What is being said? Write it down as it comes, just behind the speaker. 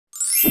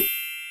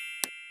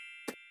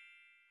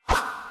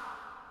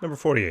Number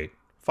 48.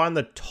 Find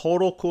the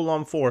total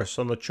Coulomb force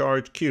on the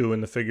charge Q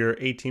in the figure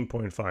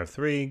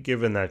 18.53,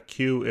 given that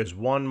Q is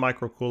 1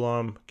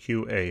 microcoulomb,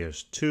 QA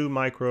is 2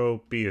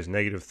 micro, B is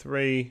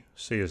 -3,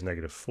 C is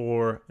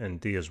 -4, and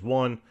D is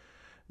 1.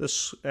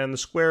 And the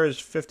square is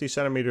 50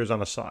 centimeters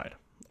on a side.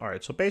 All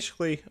right, so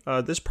basically,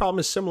 this problem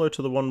is similar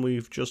to the one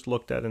we've just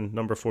looked at in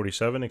number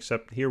 47,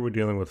 except here we're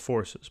dealing with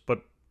forces.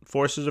 But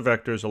forces are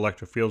vectors,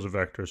 electric fields are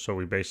vectors, so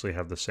we basically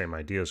have the same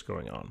ideas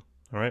going on.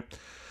 All right.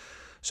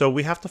 So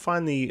we have to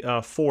find the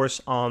force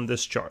on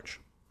this charge.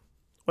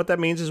 What that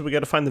means is we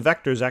got to find the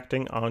vectors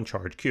acting on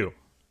charge Q.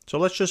 So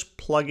let's just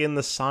plug in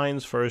the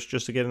signs first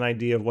just to get an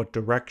idea of what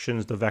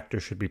directions the vector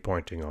should be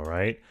pointing, all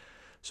right?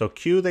 So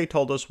Q, they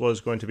told us, was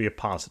going to be a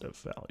positive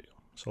value.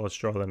 So let's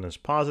draw that as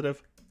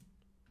positive.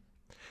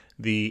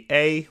 The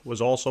A was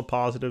also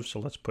positive,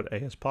 so let's put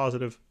A as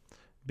positive.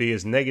 B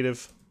is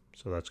negative,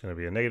 so that's going to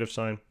be a negative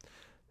sign.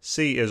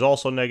 C is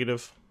also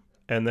negative,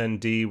 and then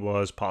D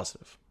was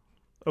positive.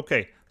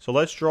 Okay, so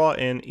let's draw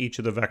in each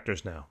of the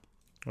vectors now.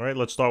 All right,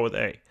 let's start with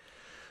A.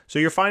 So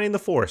you're finding the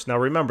force. Now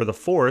remember, the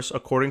force,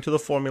 according to the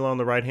formula on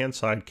the right-hand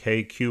side,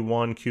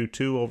 KQ1,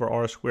 Q2 over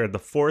R squared, the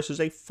force is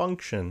a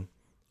function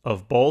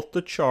of both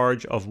the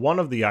charge of one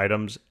of the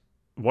items,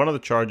 one of the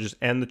charges,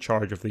 and the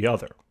charge of the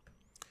other.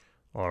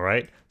 All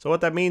right, so what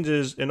that means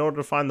is in order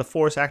to find the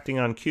force acting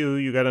on Q,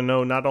 you got to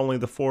know not only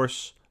the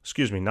force,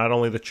 not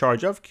only the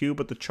charge of Q,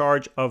 but the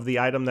charge of the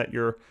item that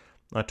you're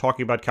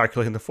talking about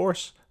calculating the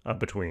force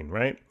between,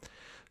 right?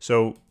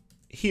 So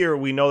here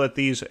we know that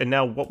these, and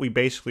now what we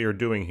basically are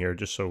doing here,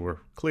 just so we're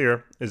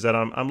clear, is that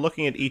I'm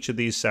looking at each of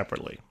these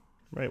separately,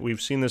 right?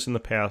 We've seen this in the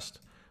past,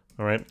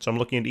 all right? So I'm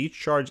looking at each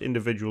charge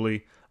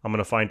individually. I'm going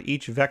to find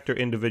each vector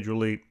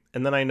individually,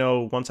 and then I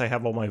know once I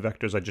have all my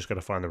vectors, I just got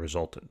to find the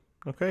resultant,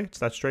 okay? It's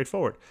that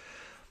straightforward.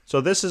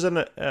 So this is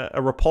a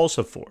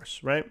repulsive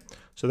force, right?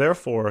 So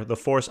therefore, the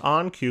force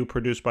on Q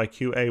produced by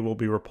QA will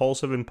be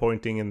repulsive and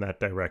pointing in that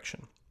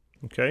direction.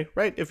 Okay,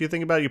 right? If you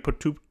think about it, you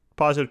put two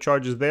positive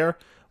charges there.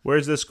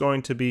 Where's this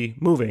going to be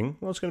moving?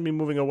 Well, it's going to be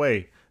moving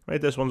away, right?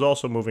 This one's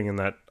also moving in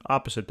that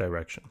opposite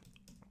direction.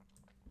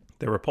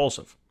 They're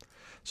repulsive.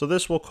 So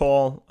this we'll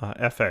call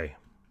FA.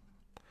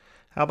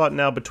 How about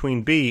now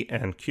between B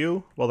and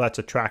Q? Well, that's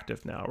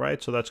attractive now,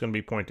 right? So that's going to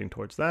be pointing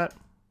towards that.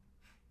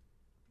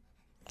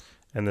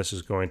 And this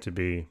is going to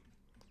be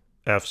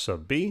F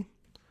sub B.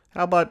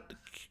 How about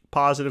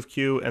positive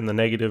Q and the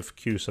negative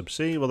Q sub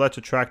C? Well, that's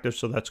attractive,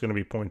 so that's going to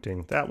be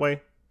pointing that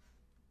way.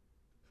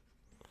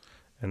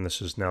 And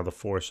this is now the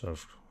force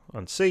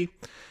on C.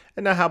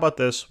 And now how about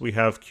this? We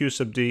have Q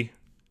sub D,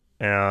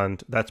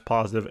 and that's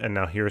positive, and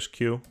now here's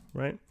Q,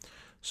 right?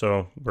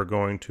 So we're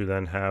going to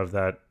then have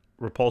that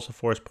repulsive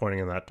force pointing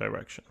in that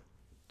direction.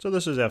 So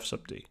this is F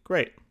sub D.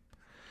 Great.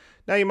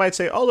 Now you might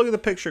say, oh, look at the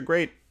picture.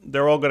 Great.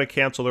 They're all going to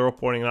cancel. They're all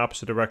pointing in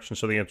opposite directions,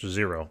 so the answer is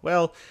 0.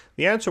 Well,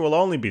 the answer will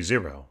only be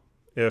 0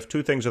 if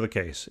two things are the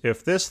case.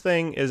 If this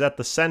thing is at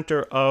the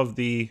center of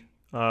the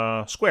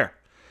square.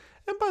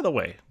 And by the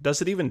way,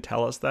 does it even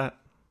tell us that?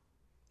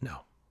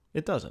 No,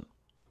 it doesn't.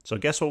 So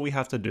guess what we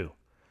have to do?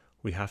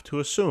 We have to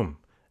assume.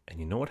 And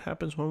you know what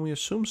happens when we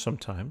assume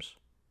sometimes?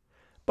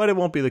 But it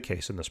won't be the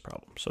case in this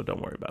problem, so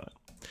don't worry about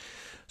it.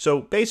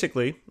 So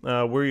basically,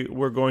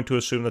 we're going to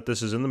assume that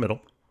this is in the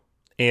middle.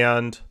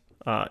 And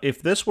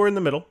if this were in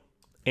the middle,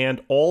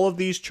 and all of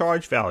these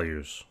charge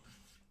values,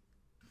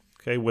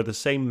 okay, with the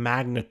same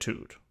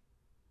magnitude,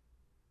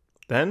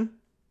 then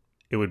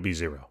it would be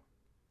 0.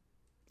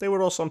 They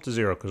would all sum to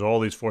 0 because all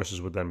these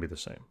forces would then be the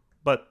same.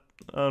 But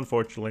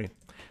unfortunately,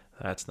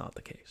 that's not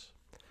the case.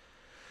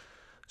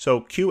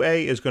 So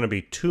QA is going to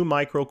be 2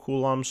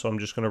 microcoulombs. So I'm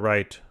just going to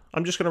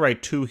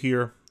write 2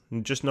 here.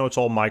 And just know it's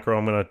all micro.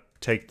 I'm going to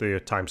take the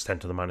times 10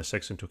 to the minus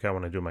 6 into account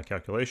when I do my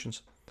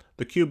calculations.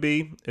 The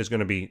QB is going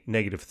to be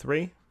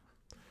 -3.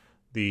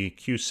 The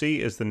QC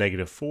is the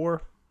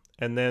 -4.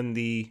 And then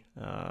the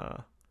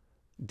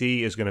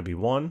D is going to be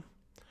 1.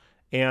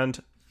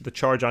 And the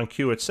charge on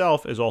Q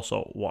itself is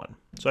also 1.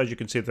 So as you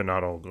can see, they're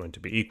not all going to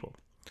be equal.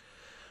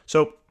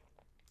 So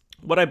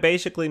what I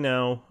basically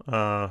now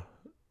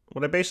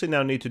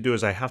need to do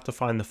is I have to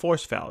find the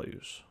force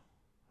values,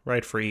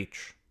 right, for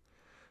each.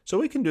 So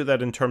we can do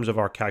that in terms of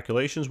our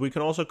calculations. We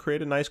can also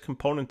create a nice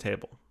component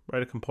table,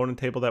 right? A component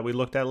table that we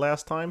looked at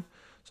last time.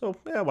 So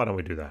yeah, why don't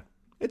we do that?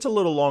 It's a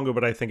little longer,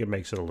 but I think it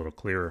makes it a little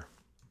clearer.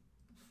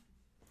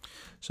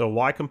 So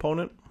Y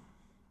component.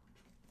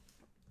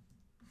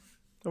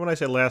 And when I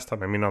say last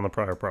time, I mean on the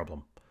prior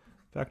problem.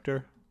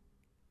 Vector.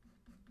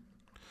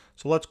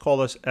 So let's call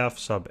this F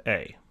sub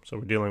A. So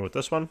we're dealing with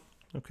this one,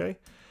 okay?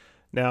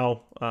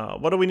 Now,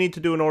 what do we need to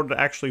do in order to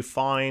actually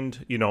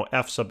find,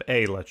 F sub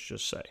A, let's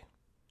just say?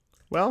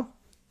 Well,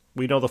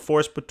 we know the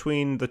force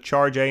between the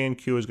charge A and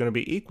Q is going to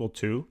be equal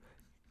to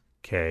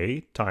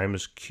K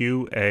times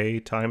QA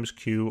times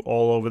Q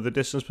all over the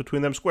distance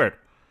between them squared.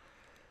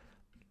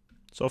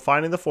 So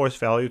finding the force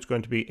value, it's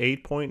going to be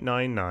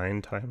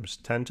 8.99 times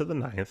 10 to the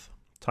 9th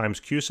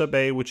times Q sub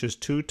A, which is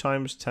 2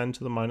 times 10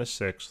 to the minus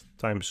 6,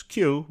 times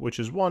Q, which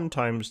is 1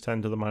 times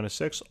 10 to the minus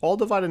 6, all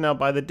divided now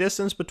by the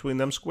distance between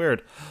them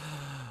squared.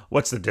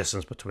 What's the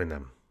distance between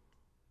them?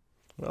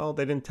 Well,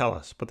 they didn't tell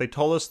us, but they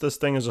told us this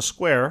thing is a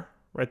square,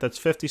 right? That's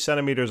 50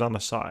 centimeters on the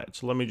side.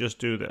 So let me just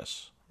do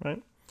this,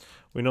 right?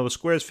 We know the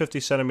square is 50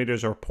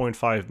 centimeters or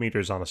 0.5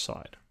 meters on a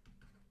side.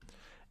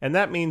 And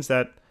that means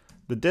that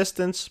the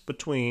distance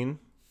between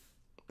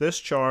this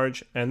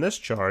charge and this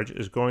charge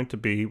is going to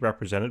be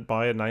represented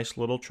by a nice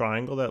little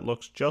triangle that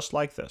looks just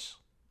like this.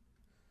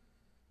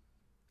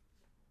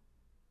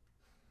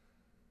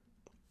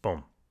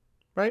 Boom.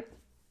 Right?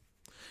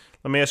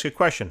 Let me ask you a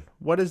question.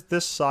 What is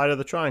this side of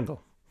the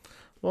triangle?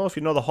 Well, if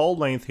you know the whole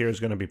length here is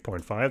going to be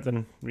 0.5,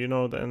 then you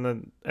know,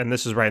 and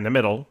this is right in the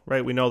middle,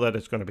 right? We know that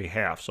it's going to be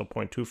half, so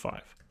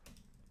 0.25,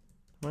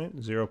 right?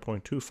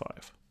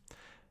 0.25.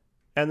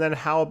 And then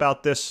how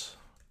about this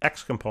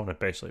x component,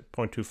 basically,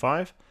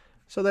 0.25?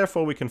 So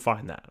therefore, we can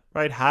find that,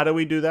 right? How do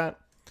we do that?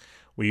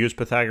 We use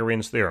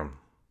Pythagorean's theorem.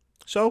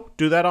 So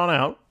do that on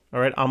out, all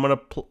right? I'm going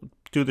to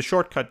do the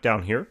shortcut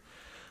down here,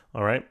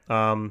 all right?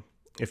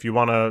 If you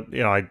want to,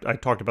 you know, I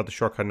talked about the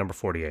shortcut number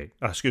 47.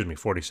 All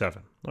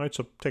right,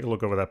 so take a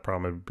look over that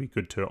problem. It would be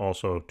good to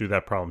also do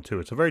that problem too.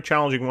 It's a very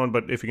challenging one,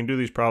 but if you can do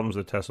these problems,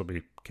 the test will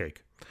be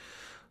cake.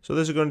 So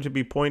this is going to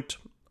be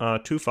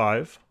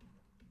 0.25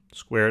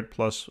 squared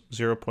plus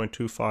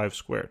 0.25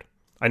 squared.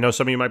 I know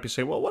some of you might be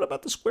saying, well, what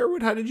about the square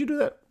root? How did you do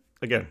that?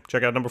 Again,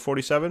 check out number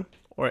 47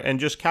 and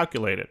just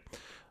calculate it.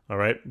 All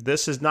right,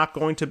 this is not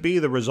going to be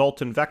the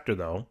resultant vector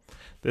though.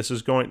 This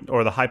is going,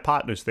 or the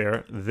hypotenuse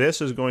there,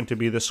 this is going to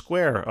be the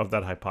square of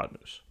that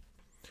hypotenuse.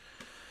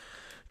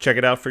 Check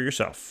it out for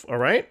yourself, all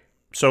right?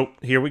 So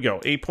here we go,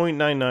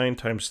 8.99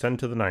 times 10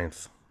 to the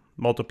 9th,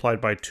 multiplied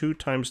by 2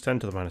 times 10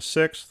 to the minus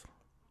 6th,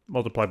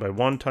 multiplied by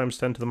 1 times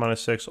 10 to the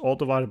minus 6, all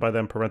divided by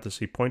then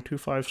parenthesis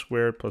 0.25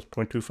 squared plus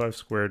 0.25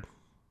 squared.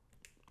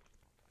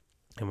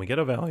 And we get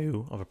a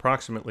value of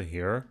approximately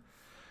here,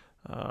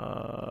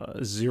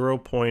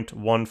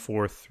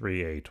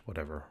 0.1438,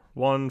 whatever.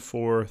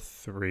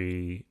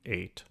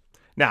 1438.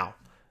 Now,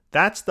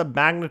 that's the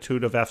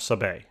magnitude of f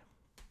sub a,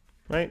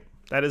 right?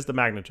 That is the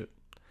magnitude.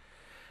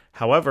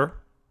 However,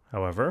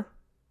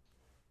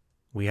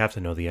 we have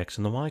to know the x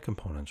and the y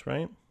components,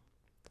 right?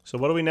 So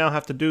what do we now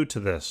have to do to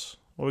this?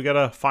 Well, we got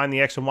to find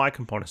the x and y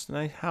components.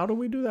 And how do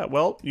we do that?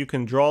 Well, you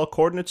can draw a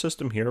coordinate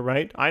system here,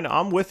 right?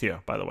 I'm with you,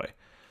 by the way.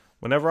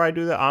 Whenever I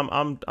do that,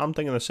 I'm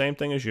thinking the same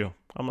thing as you.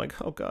 I'm like,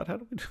 oh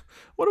God,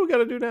 what do we got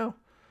to do now?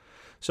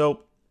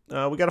 So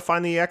we got to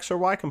find the x or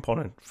y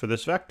component for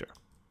this vector,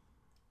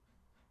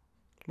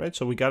 right?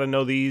 So we got to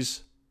know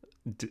these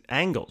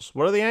angles.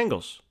 What are the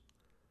angles?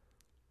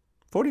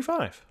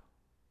 45,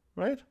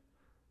 right?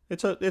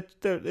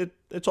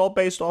 It's all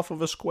based off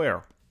of a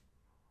square.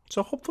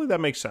 So hopefully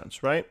that makes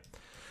sense, right?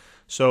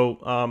 So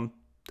I'm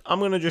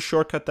going to just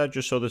shortcut that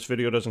just so this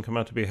video doesn't come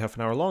out to be half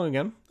an hour long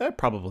again. That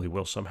probably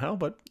will somehow,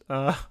 but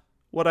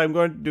what I'm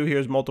going to do here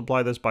is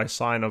multiply this by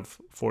sine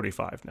of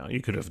 45. Now, you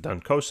could have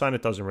done cosine,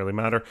 it doesn't really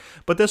matter,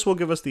 but this will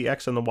give us the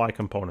x and the y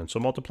component. So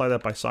multiply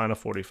that by sine of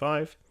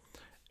 45.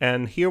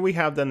 And here we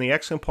have then the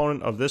x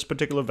component of this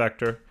particular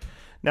vector.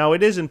 Now,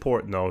 it is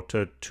important, though,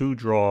 to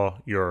draw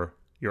your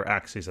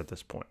axes at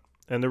this point.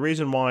 And the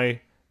reason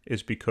why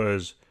is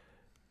because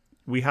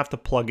we have to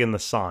plug in the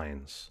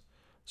signs.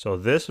 So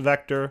this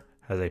vector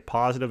has a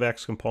positive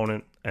x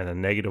component and a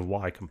negative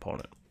y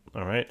component,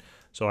 all right?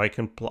 So I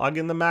can plug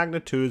in the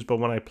magnitudes, but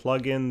when I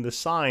plug in the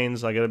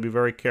signs, I got to be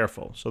very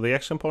careful. So the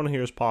x component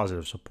here is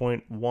positive, so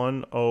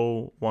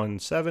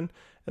 0.1017,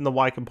 and the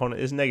y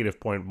component is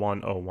negative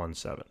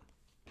 0.1017,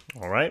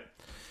 all right?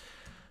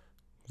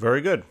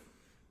 Very good.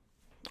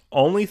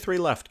 Only 3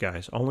 left,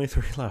 guys, only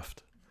 3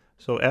 left.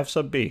 So f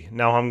sub b.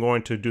 Now I'm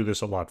going to do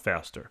this a lot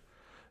faster.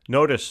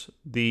 Notice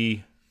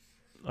the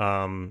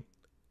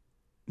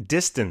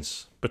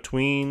distance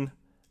between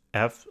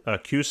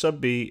q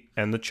sub b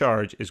and the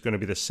charge is going to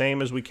be the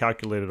same as we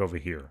calculated over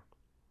here.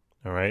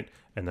 All right,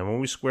 and then when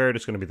we square it,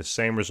 it's going to be the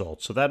same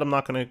result. So that I'm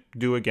not going to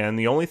do again.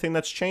 The only thing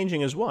that's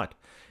changing is what?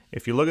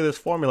 If you look at this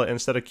formula,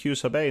 instead of q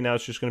sub a, now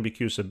it's just going to be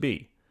q sub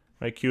b.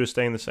 Right, q is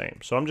staying the same.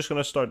 So I'm just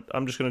going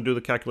to do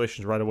the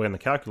calculations right away in the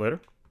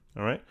calculator.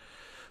 All right.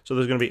 So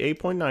there's going to be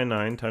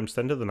 8.99 times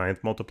 10 to the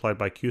 9th multiplied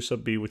by q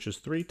sub b, which is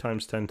 3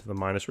 times 10 to the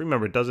minus.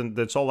 Remember,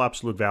 it's all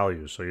absolute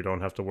values, so you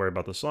don't have to worry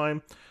about the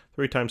sign.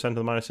 3 times 10 to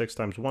the minus 6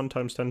 times 1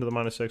 times 10 to the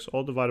minus 6,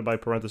 all divided by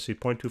parenthesis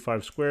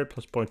 0.25 squared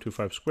plus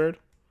 0.25 squared.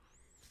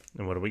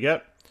 And what do we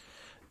get?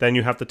 Then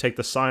you have to take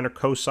the sine or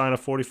cosine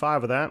of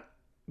 45 of that,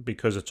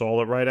 because it's all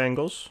at right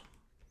angles.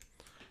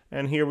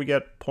 And here we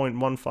get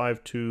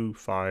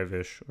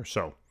 0.1525-ish or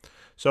so.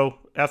 So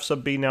f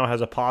sub b now has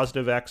a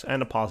positive x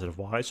and a positive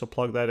y, so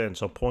plug that in.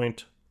 So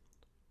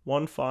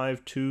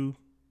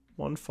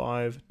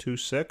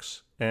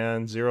 0.1526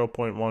 and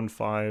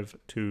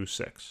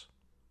 0.1526.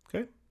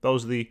 Okay,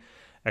 those are the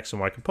x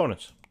and y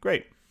components.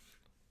 Great.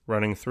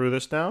 Running through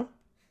this now.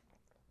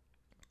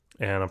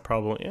 And I'm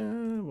probably,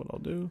 what I'll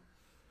do,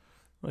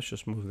 let's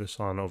just move this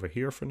on over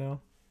here for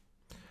now.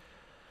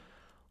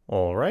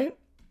 All right.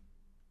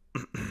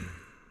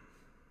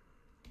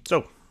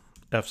 So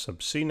f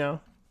sub c now.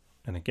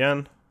 And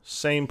again,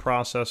 same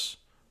process.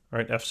 All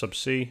right, F sub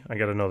c, I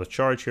got to know the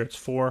charge here, it's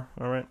 4,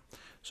 all right?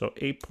 So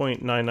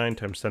 8.99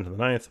 times 10 to the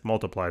 9th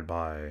multiplied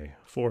by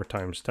 4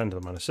 times 10 to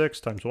the minus 6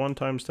 times 1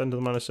 times 10 to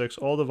the minus 6,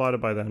 all divided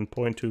by then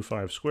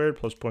 0.25 squared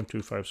plus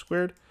 0.25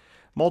 squared.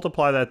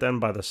 Multiply that then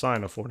by the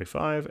sine of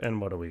 45,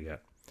 and what do we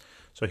get?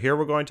 So here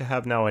we're going to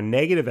have now a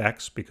negative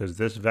x, because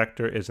this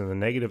vector is in the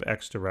negative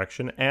x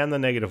direction, and the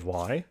negative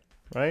y,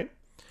 right?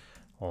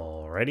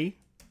 Alrighty,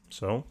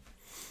 so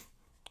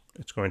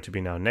it's going to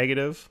be now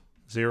negative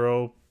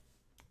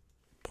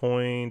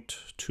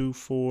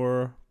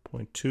 0.34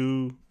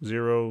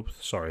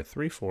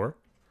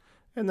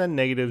 and then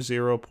negative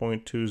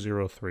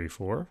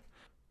 0.2034.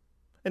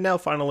 And now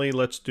finally,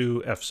 let's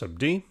do f sub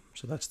d.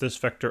 So that's this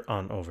vector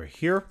on over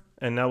here.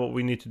 And now what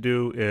we need to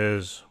do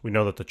is, we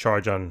know that the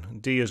charge on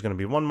D is going to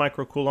be 1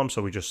 microcoulomb,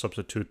 so we just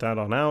substitute that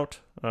on out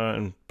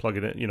and plug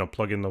it in,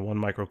 plug in the 1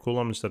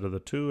 microcoulomb instead of the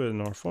 2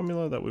 in our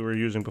formula that we were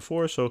using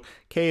before. So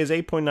K is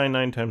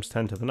 8.99 times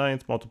 10 to the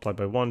 9th multiplied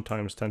by 1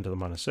 times 10 to the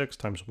minus 6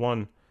 times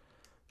 1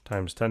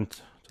 times 10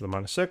 to the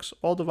minus 6,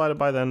 all divided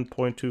by then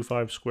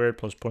 0.25 squared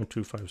plus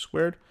 0.25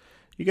 squared.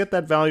 You get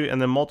that value and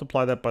then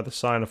multiply that by the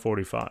sine of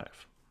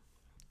 45.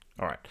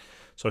 All right.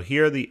 So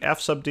here the f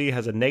sub d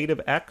has a negative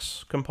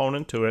x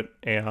component to it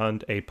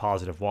and a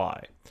positive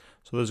y.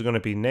 So there's going to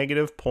be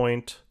negative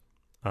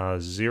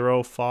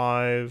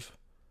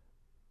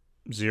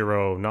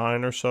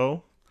 0.0509 or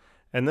so,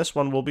 and this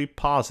one will be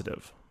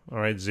positive. All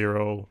right,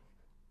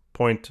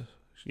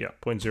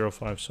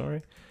 0.05,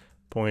 sorry,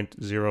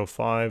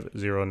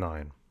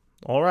 0.0509.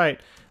 All right,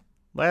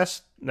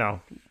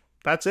 now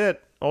that's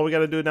it. All we got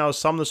to do now is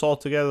sum this all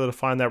together to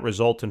find that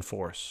resultant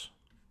force.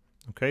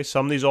 Okay,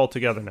 sum these all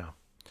together now.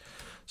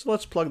 So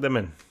let's plug them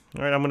in.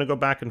 All right, I'm going to go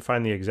back and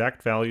find the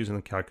exact values in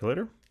the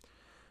calculator.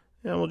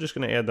 And we're just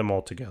going to add them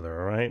all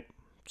together, all right?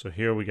 So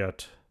here we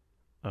got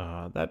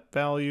that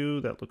value.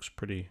 That looks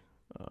pretty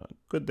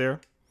good there.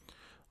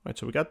 All right,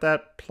 so we got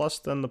that plus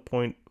then the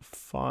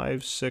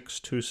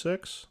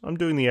 0.5626. I'm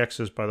doing the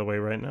x's, by the way,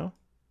 right now.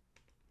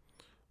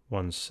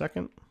 1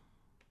 second.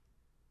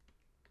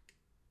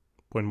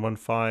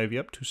 0.15,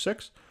 yep,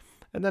 26.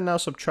 And then now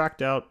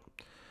subtract out.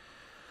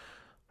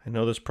 I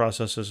know this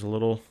process is a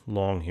little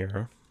long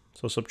here.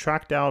 So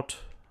subtract out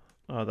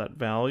that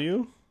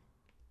value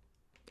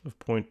of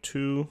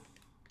 0.2.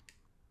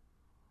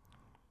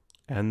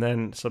 And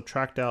then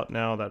subtract out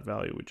now that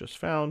value we just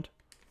found.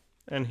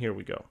 And here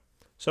we go.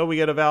 So we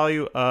get a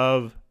value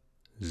of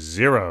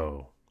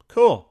 0.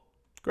 Cool.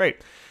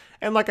 Great.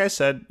 And like I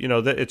said,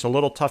 it's a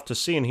little tough to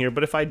see in here,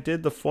 but if I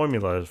did the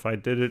formula, if I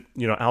did it,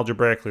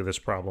 algebraically, this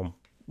problem,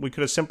 we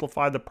could have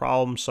simplified the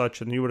problem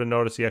such, and you would have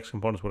noticed the x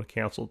components would have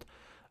canceled.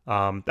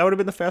 That would have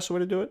been the faster way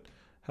to do it.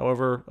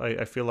 However,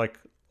 I feel like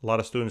a lot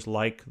of students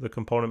like the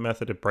component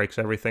method. It breaks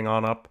everything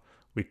on up.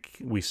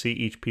 We see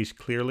each piece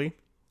clearly.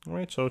 All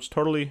right, so it's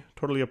totally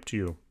up to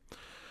you.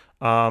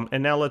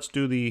 And now let's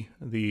do the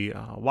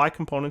y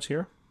components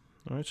here.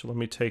 All right, so let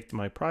me take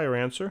my prior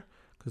answer,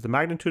 because the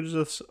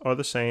magnitudes are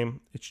the same.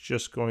 It's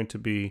just going to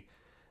be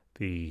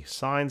the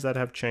signs that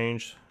have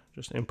changed.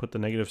 Just input the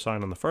negative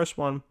sign on the first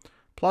one,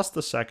 plus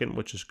the second,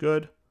 which is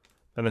good.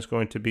 Then it's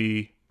going to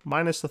be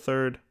minus the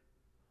third,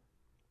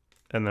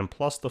 and then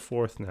plus the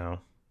fourth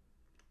now.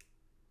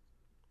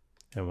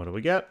 And what do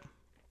we get?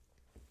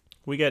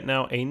 We get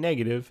now a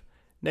negative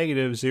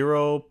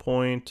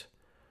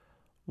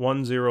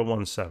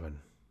 0.1017.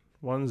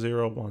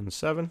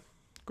 1017.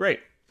 Great.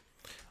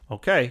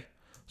 Okay,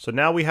 so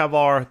now we have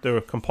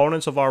the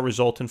components of our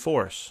resultant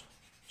force.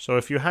 So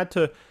if you had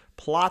to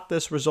plot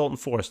this resultant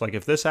force, like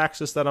if this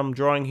axis that I'm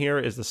drawing here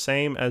is the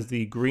same as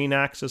the green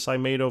axis I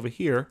made over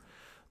here,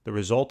 the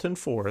resultant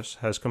force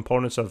has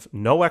components of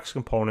no x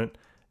component,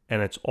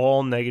 and it's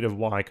all negative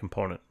y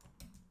component,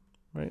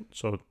 right?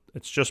 So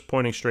it's just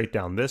pointing straight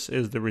down. This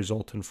is the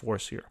resultant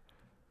force here.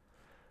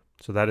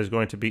 So that is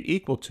going to be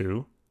equal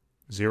to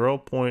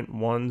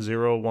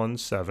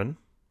 0.1017,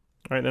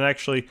 right? And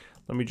actually,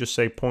 let me just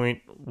say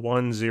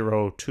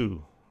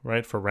 0.102,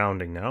 right, for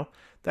rounding now.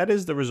 That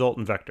is the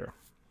resultant vector,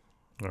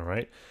 all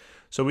right?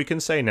 So we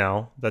can say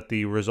now that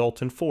the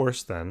resultant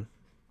force then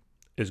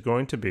is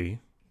going to be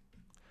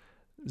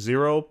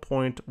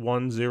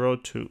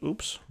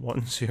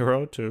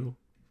 102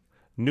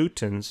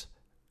 newtons,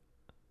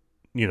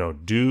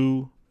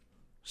 due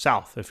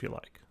south, if you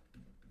like.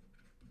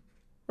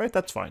 Right,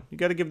 that's fine. You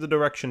got to give the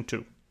direction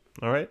too.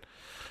 All right.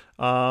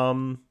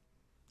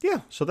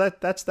 Yeah, so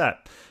that's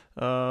that.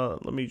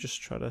 Let me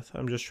just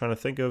I'm just trying to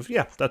think of,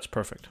 yeah, that's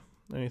perfect.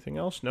 Anything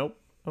else? Nope.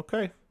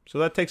 Okay. So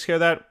that takes care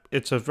of that.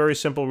 It's a very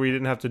simple, we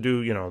didn't have to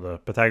do, the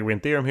Pythagorean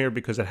theorem here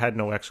because it had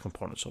no x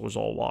component, so it was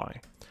all y.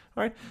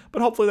 All right,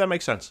 but hopefully that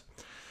makes sense.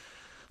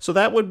 So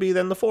that would be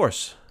then the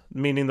force,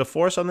 meaning the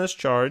force on this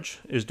charge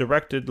is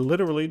directed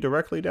literally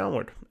directly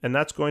downward, and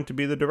that's going to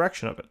be the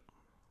direction of it.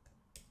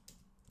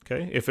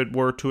 Okay, if it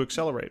were to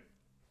accelerate,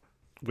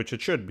 which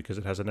it should because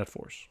it has a net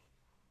force.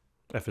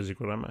 F is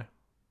equal to ma.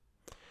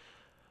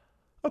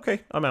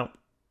 Okay, I'm out.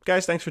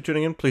 Guys, thanks for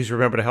tuning in. Please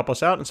remember to help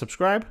us out and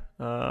subscribe.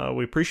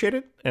 We appreciate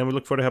it, and we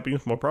look forward to helping you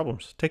with more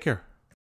problems. Take care.